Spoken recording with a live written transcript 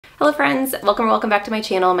Hello friends, welcome or welcome back to my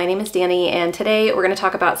channel. My name is Danny and today we're going to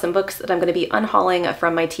talk about some books that I'm going to be unhauling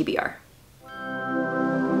from my TBR.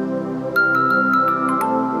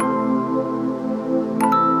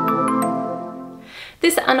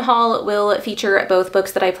 This unhaul will feature both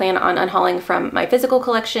books that I plan on unhauling from my physical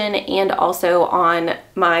collection and also on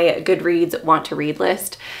my Goodreads want to read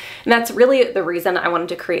list. And that's really the reason I wanted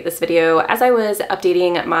to create this video. As I was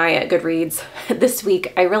updating my Goodreads this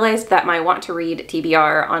week, I realized that my want to read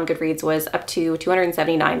TBR on Goodreads was up to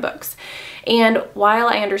 279 books. And while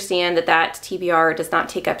I understand that that TBR does not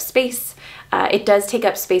take up space, it does take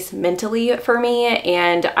up space mentally for me.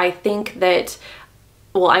 And I think that,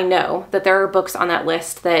 well, I know that there are books on that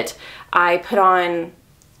list that I put on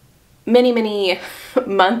many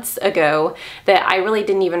months ago that I really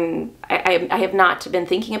didn't even, I have not been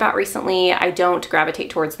thinking about recently. I don't gravitate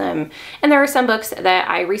towards them. And there are some books that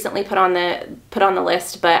I recently put on the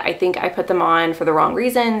list, but I think I put them on for the wrong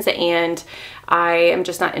reasons and I am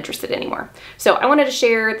just not interested anymore. So I wanted to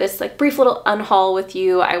share this like brief little unhaul with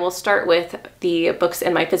you. I will start with the books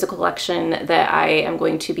in my physical collection that I am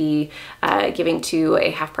going to be giving to a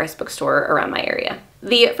half-price bookstore around my area.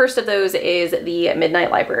 The first of those is The Midnight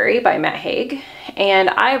Library by Matt Haig. And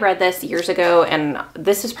I read this years ago, and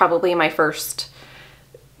this is probably my first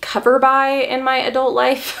cover buy in my adult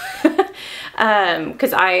life.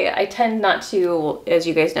 Because I tend not to, as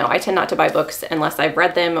you guys know, I tend not to buy books unless I've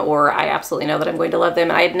read them or I absolutely know that I'm going to love them.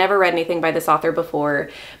 And I had never read anything by this author before,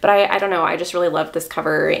 but I don't know, I just really loved this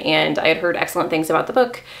cover and I had heard excellent things about the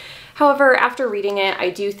book. However, after reading it, I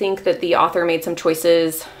do think that the author made some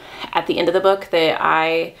choices at the end of the book that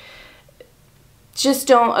I just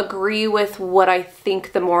don't agree with what I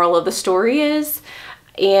think the moral of the story is.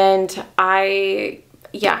 And I'm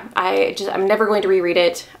never going to reread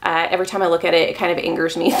it. Every time I look at it, it kind of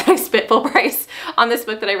angers me that I spent full price on this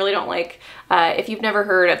book that I really don't like. If you've never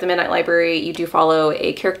heard of The Midnight Library, you do follow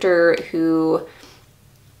a character who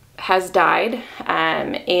has died,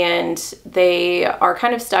 and they are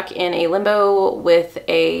kind of stuck in a limbo with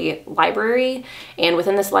a library, and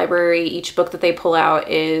within this library, each book that they pull out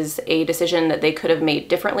is a decision that they could have made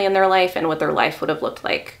differently in their life and what their life would have looked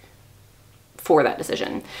like for that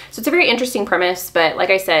decision. So it's a very interesting premise, but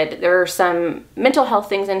like I said, there are some mental health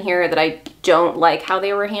things in here that I don't like how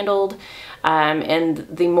they were handled, and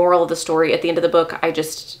the moral of the story at the end of the book, I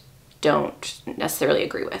just don't necessarily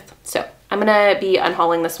agree with. So I'm gonna be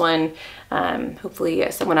unhauling this one. Hopefully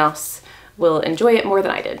someone else will enjoy it more than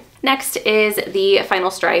I did. Next is The Final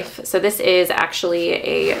Strife. So this is actually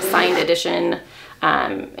a signed edition,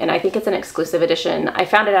 and I think it's an exclusive edition. I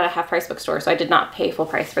found it at a half-price bookstore, so I did not pay full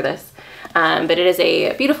price for this. But it is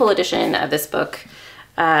a beautiful edition of this book.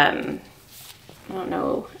 I don't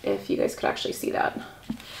know if you guys could actually see that.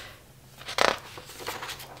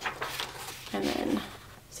 And then,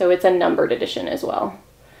 so it's a numbered edition as well.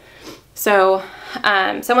 So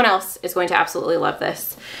someone else is going to absolutely love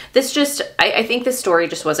this. This just, I think this story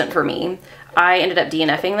just wasn't for me. I ended up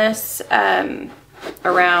DNFing this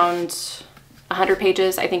around 100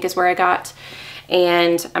 pages, I think is where I got.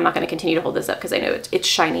 And I'm not going to continue to hold this up because I know it's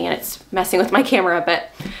shiny and it's messing with my camera,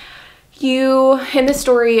 but in this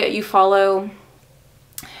story, you follow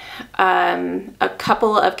a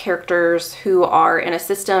couple of characters who are in a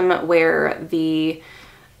system where the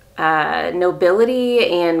nobility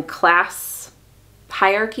and class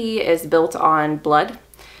hierarchy is built on blood,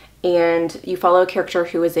 and you follow a character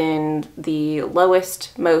who is in the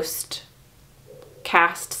lowest most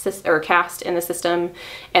caste in the system,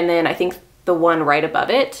 and then I think the one right above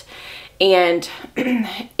it. And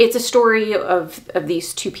it's a story of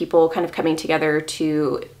these two people kind of coming together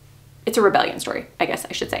to, it's a rebellion story, I guess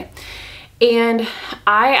I should say. And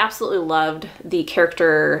I absolutely loved the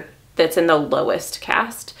character that's in the lowest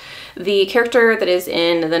caste. The character that is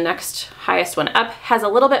in the next highest one up has a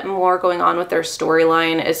little bit more going on with their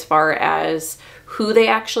storyline as far as who they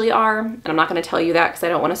actually are. And I'm not going to tell you that because I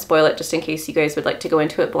don't want to spoil it, just in case you guys would like to go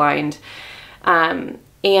into it blind.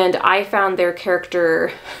 And I found their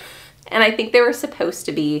character, and I think they were supposed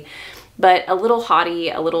to be, but a little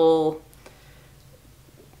haughty, a little,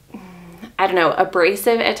 I don't know,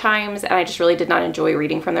 abrasive at times, and I just really did not enjoy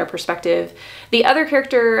reading from their perspective. The other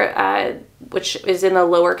character, which is in the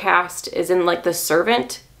lower caste, is in like the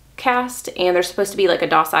servant caste, and they're supposed to be like a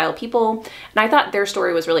docile people. And I thought their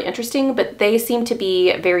story was really interesting, but they seem to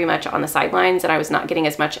be very much on the sidelines, and I was not getting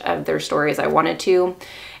as much of their story as I wanted to.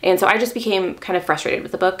 And so I just became kind of frustrated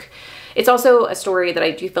with the book. It's also a story that I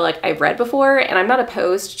do feel like I've read before, and I'm not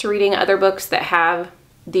opposed to reading other books that have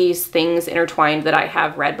these things intertwined that I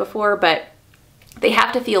have read before, but they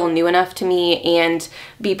have to feel new enough to me and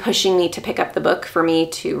be pushing me to pick up the book for me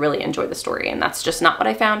to really enjoy the story. And that's just not what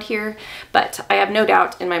I found here. But I have no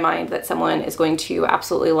doubt in my mind that someone is going to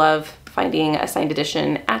absolutely love finding a signed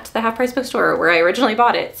edition at the Half Price bookstore where I originally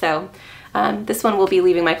bought it. So this one will be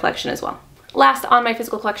leaving my collection as well. Last on my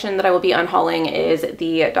physical collection that I will be unhauling is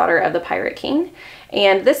The Daughter of the Pirate King.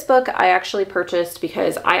 And this book I actually purchased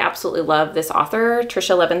because I absolutely love this author,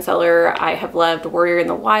 Tricia Levensellar. I have loved Warrior in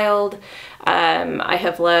the Wild. I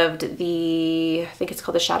have loved I think it's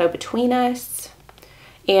called The Shadow Between Us.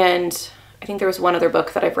 And I think there was one other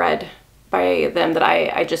book that I've read by them that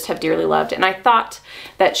I just have dearly loved. And I thought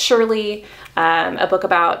that surely a book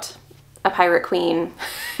about a pirate queen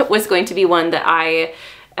was going to be one that I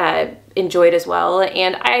enjoyed as well.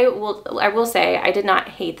 And I will say I did not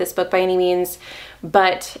hate this book by any means,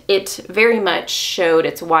 but it very much showed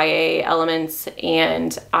its YA elements,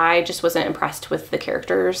 and I just wasn't impressed with the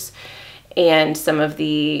characters and some of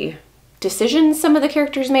the decisions some of the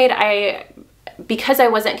characters made. Because I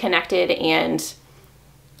wasn't connected and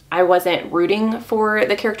I wasn't rooting for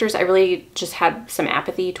the characters, I really just had some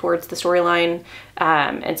apathy towards the storyline.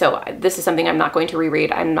 And so this is something I'm not going to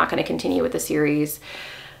reread. I'm not going to continue with the series.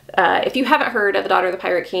 If you haven't heard of The Daughter of the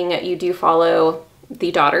Pirate King, you do follow the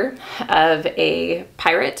daughter of a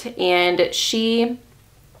pirate, and she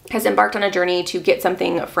has embarked on a journey to get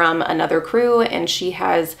something from another crew, and she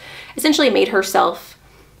has essentially made herself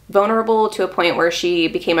vulnerable to a point where she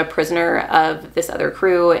became a prisoner of this other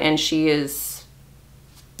crew, and she is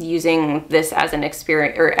using this as an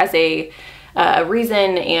experience, or as a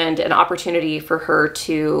reason and an opportunity for her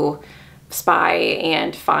to spy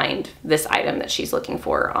and find this item that she's looking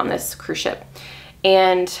for on this cruise ship.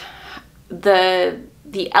 And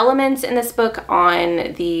the elements in this book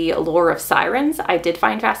on the lore of sirens I did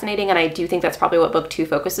find fascinating, and I do think that's probably what book 2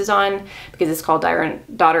 focuses on, because it's called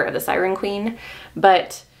Daughter of the Siren Queen.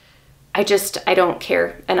 But I don't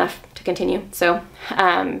care enough to continue. So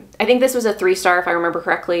I think this was a 3-star if I remember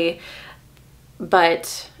correctly,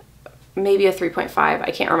 but maybe a 3.5,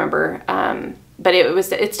 I can't remember. But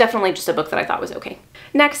it's definitely just a book that I thought was okay.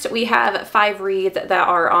 Next, we have 5 reads that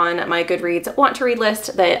are on my Goodreads want to read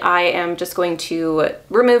list that I am just going to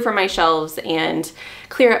remove from my shelves and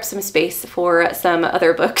clear up some space for some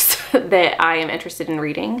other books that I am interested in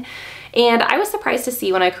reading. And I was surprised to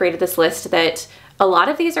see when I created this list that a lot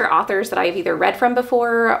of these are authors that I've either read from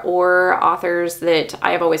before or authors that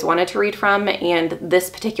I have always wanted to read from, and this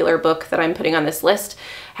particular book that I'm putting on this list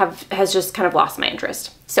has just kind of lost my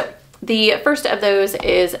interest. So the first of those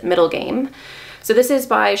is Middlegame. So this is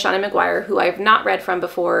by Seanan McGuire, who I've not read from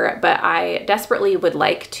before, but I desperately would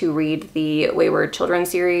like to read the Wayward Children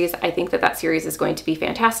series. I think that series is going to be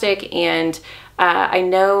fantastic, and I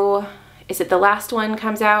know, is it the last one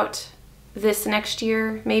comes out this next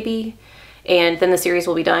year, maybe? And then the series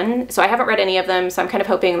will be done. So I haven't read any of them, so I'm kind of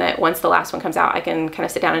hoping that once the last one comes out, I can kind of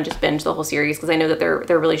sit down and just binge the whole series, because I know that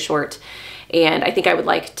they're really short. And I think I would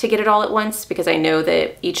like to get it all at once, because I know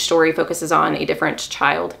that each story focuses on a different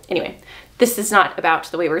child. Anyway, this is not about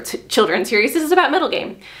the Wayward Children series. This is about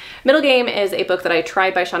Middlegame. Middlegame is a book that I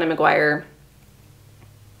tried by Seanan McGuire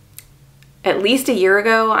at least a year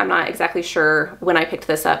ago. I'm not exactly sure when I picked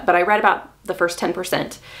this up, but I read about the first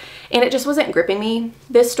 10%. And it just wasn't gripping me.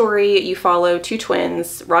 This story, you follow 2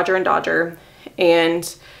 twins, Roger and Dodger,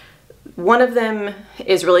 and one of them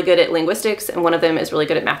is really good at linguistics and one of them is really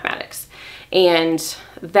good at mathematics. And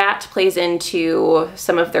that plays into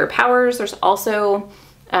some of their powers. There's also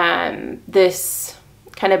this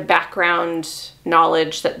kind of background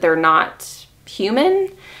knowledge that they're not human,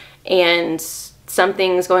 and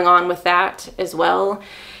something's going on with that as well.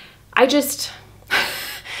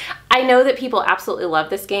 I know that people absolutely love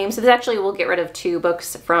this game. So this actually will get rid of 2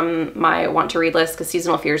 books from my want to read list, because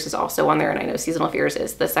Seasonal Fears is also on there, and I know Seasonal Fears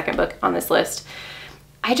is the second book on this list.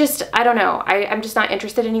 I don't know. I'm just not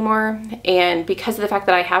interested anymore. And because of the fact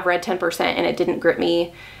that I have read 10% and it didn't grip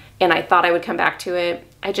me, and I thought I would come back to it,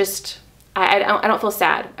 I don't feel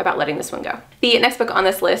sad about letting this one go. The next book on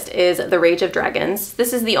this list is The Rage of Dragons.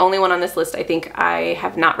 This is the only one on this list I think I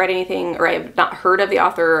have not read anything, or I have not heard of the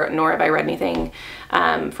author, nor have I read anything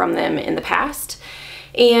from them in the past.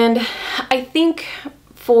 And I think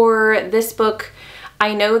for this book,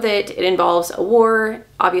 I know that it involves a war.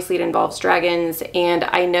 Obviously it involves dragons, and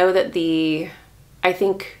I know that I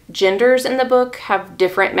think genders in the book have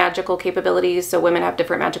different magical capabilities. So women have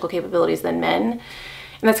different magical capabilities than men.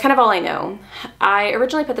 And that's kind of all I know. I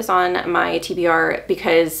originally put this on my TBR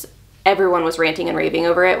because everyone was ranting and raving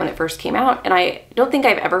over it when it first came out, and I don't think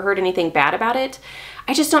I've ever heard anything bad about it.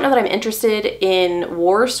 I just don't know that I'm interested in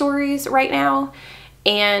war stories right now.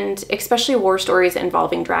 And especially war stories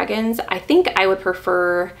involving dragons, I think I would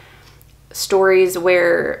prefer stories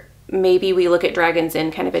where maybe we look at dragons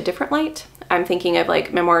in kind of a different light. I'm thinking of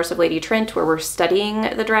like Memoirs of Lady Trent, where we're studying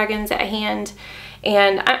the dragons at hand.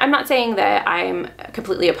 And I'm not saying that I'm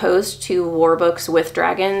completely opposed to war books with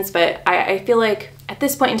dragons, but I feel like at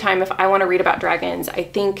this point in time, if I want to read about dragons, I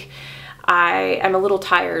think I am a little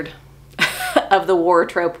tired of the war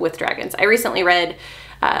trope with dragons. I recently read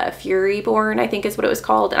Furyborn, I think is what it was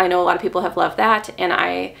called. And I know a lot of people have loved that, and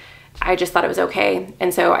I just thought it was okay.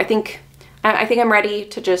 And so I think I'm ready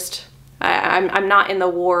to just, I'm not in the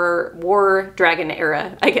war dragon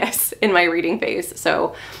era, I guess, in my reading phase.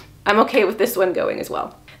 So I'm okay with this one going as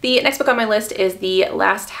well. The next book on my list is The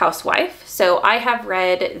Last Housewife. So I have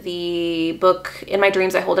read the book In My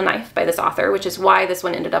Dreams I Hold a Knife by this author, which is why this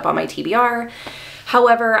one ended up on my TBR.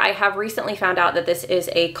 However, I have recently found out that this is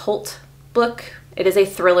a cult book. It is a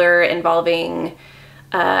thriller involving,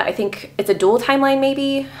 I think it's a dual timeline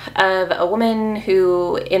maybe, of a woman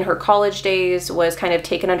who in her college days was kind of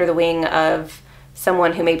taken under the wing of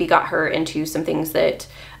someone who maybe got her into some things that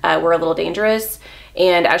were a little dangerous.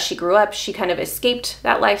 And as she grew up, she kind of escaped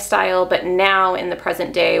that lifestyle. But now in the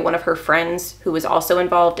present day, one of her friends who was also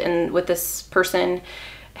involved with this person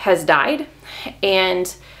has died.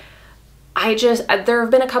 And there have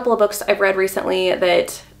been a couple of books I've read recently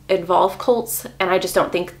that involve cults, and I just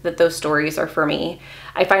don't think that those stories are for me.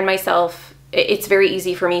 I find myself, it's very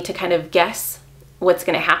easy for me to kind of guess what's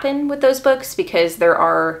going to happen with those books, because there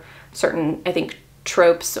are certain, I think,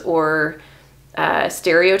 tropes or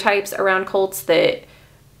stereotypes around cults that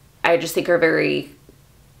I just think are very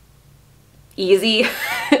easy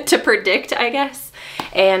to predict, I guess.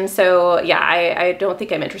 And so, yeah, I don't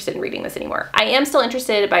think I'm interested in reading this anymore. I am still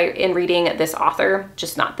interested in reading this author,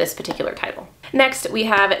 just not this particular title. Next, we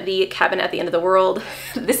have The Cabin at the End of the World.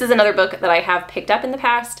 This is another book that I have picked up in the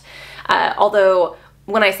past. Although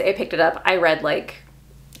when I say I picked it up, I read like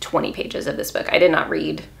 20 pages of this book. I did not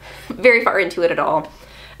read very far into it at all.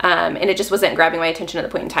 And it just wasn't grabbing my attention at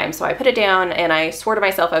the point in time. So I put it down and I swore to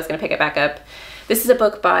myself I was going to pick it back up. This is a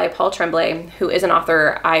book by Paul Tremblay, who is an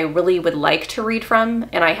author I really would like to read from,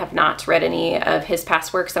 and I have not read any of his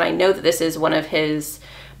past works, and I know that this is one of his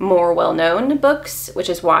more well-known books, which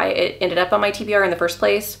is why it ended up on my TBR in the first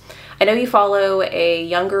place. I know you follow a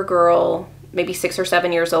younger girl, maybe 6 or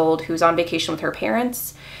 7 years old, who's on vacation with her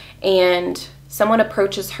parents, and someone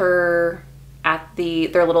approaches her at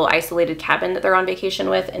their little isolated cabin that they're on vacation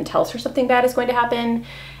with and tells her something bad is going to happen.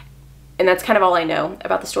 And that's kind of all I know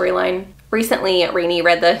about the storyline. Recently, Rainey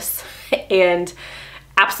read this and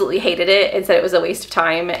absolutely hated it and said it was a waste of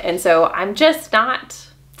time. And so I'm just not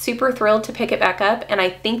super thrilled to pick it back up. And I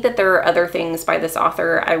think that there are other things by this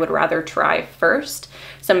author I would rather try first.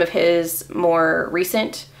 Some of his more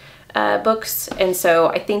recent books. And so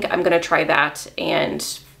I think I'm going to try that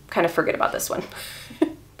and kind of forget about this one.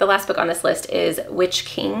 The last book on this list is Witch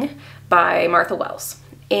King by Martha Wells.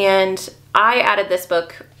 And I added this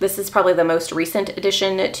book. This is probably the most recent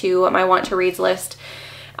addition to my want to reads list.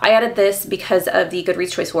 I added this because of the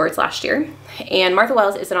Goodreads Choice Awards last year. And Martha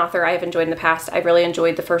Wells is an author I have enjoyed in the past. I've really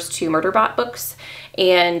enjoyed the first 2 Murderbot books,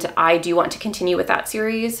 and I do want to continue with that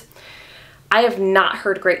series. I have not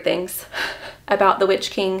heard great things about The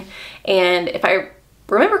Witch King. And if I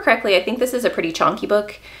remember correctly, I think this is a pretty chonky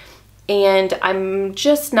book. And I'm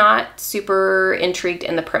just not super intrigued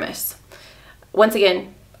in the premise. Once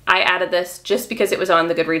again, I added this just because it was on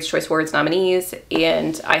the Goodreads Choice Awards nominees,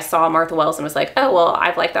 and I saw Martha Wells and was like, oh, well,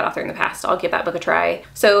 I've liked that author in the past. I'll give that book a try.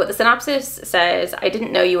 So the synopsis says, I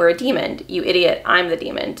didn't know you were a demon. You idiot, I'm the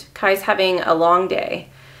demon. Kai's having a long day.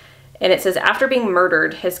 And it says, after being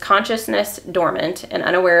murdered, his consciousness dormant and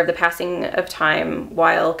unaware of the passing of time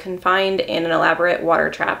while confined in an elaborate water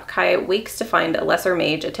trap, Kai wakes to find a lesser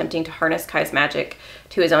mage attempting to harness Kai's magic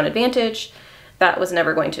to his own advantage. That was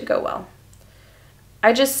never going to go well.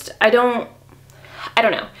 I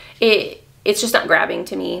don't know. It's just not grabbing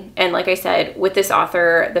to me. And like I said, with this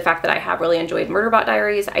author, the fact that I have really enjoyed Murderbot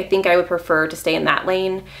Diaries, I think I would prefer to stay in that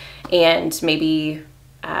lane and maybe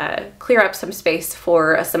clear up some space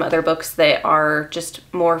for some other books that are just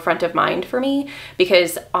more front of mind for me.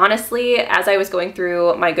 Because honestly, as I was going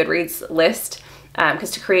through my Goodreads list, because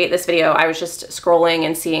to create this video, I was just scrolling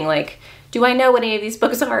and seeing like, do I know what any of these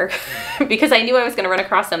books are? Because I knew I was going to run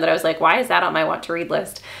across them, that I was like, why is that on my want to read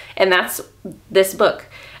list? And that's this book.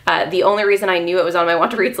 The only reason I knew it was on my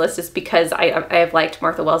want to reads list is because I have liked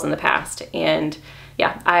Martha Wells in the past. And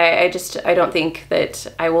yeah, I don't think that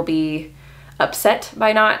I will be upset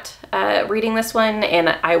by not reading this one. And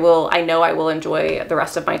I know I will enjoy the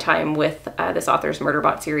rest of my time with this author's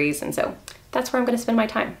Murderbot series. And so that's where I'm going to spend my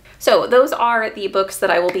time. So those are the books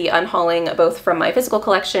that I will be unhauling, both from my physical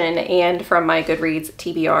collection and from my Goodreads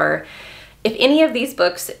TBR. If any of these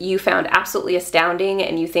books you found absolutely astounding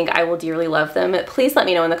and you think I will dearly love them, please let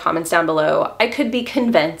me know in the comments down below. I could be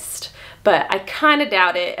convinced, but I kind of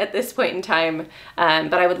doubt it at this point in time,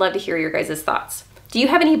 but I would love to hear your guys' thoughts. Do you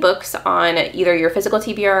have any books on either your physical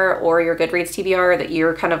TBR or your Goodreads TBR that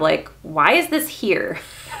you're kind of like, why is this here?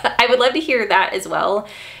 I would love to hear that as well.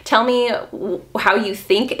 Tell me how you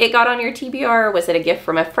think it got on your TBR. Was it a gift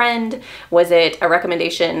from a friend? Was it a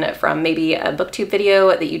recommendation from maybe a booktube video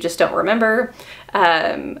that you just don't remember?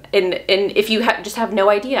 And if you just have no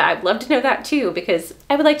idea, I'd love to know that too, because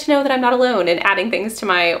I would like to know that I'm not alone in adding things to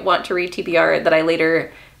my want to read TBR that I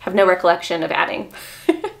later have no recollection of adding.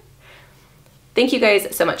 Thank you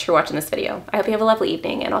guys so much for watching this video. I hope you have a lovely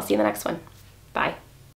evening, and I'll see you in the next one. Bye.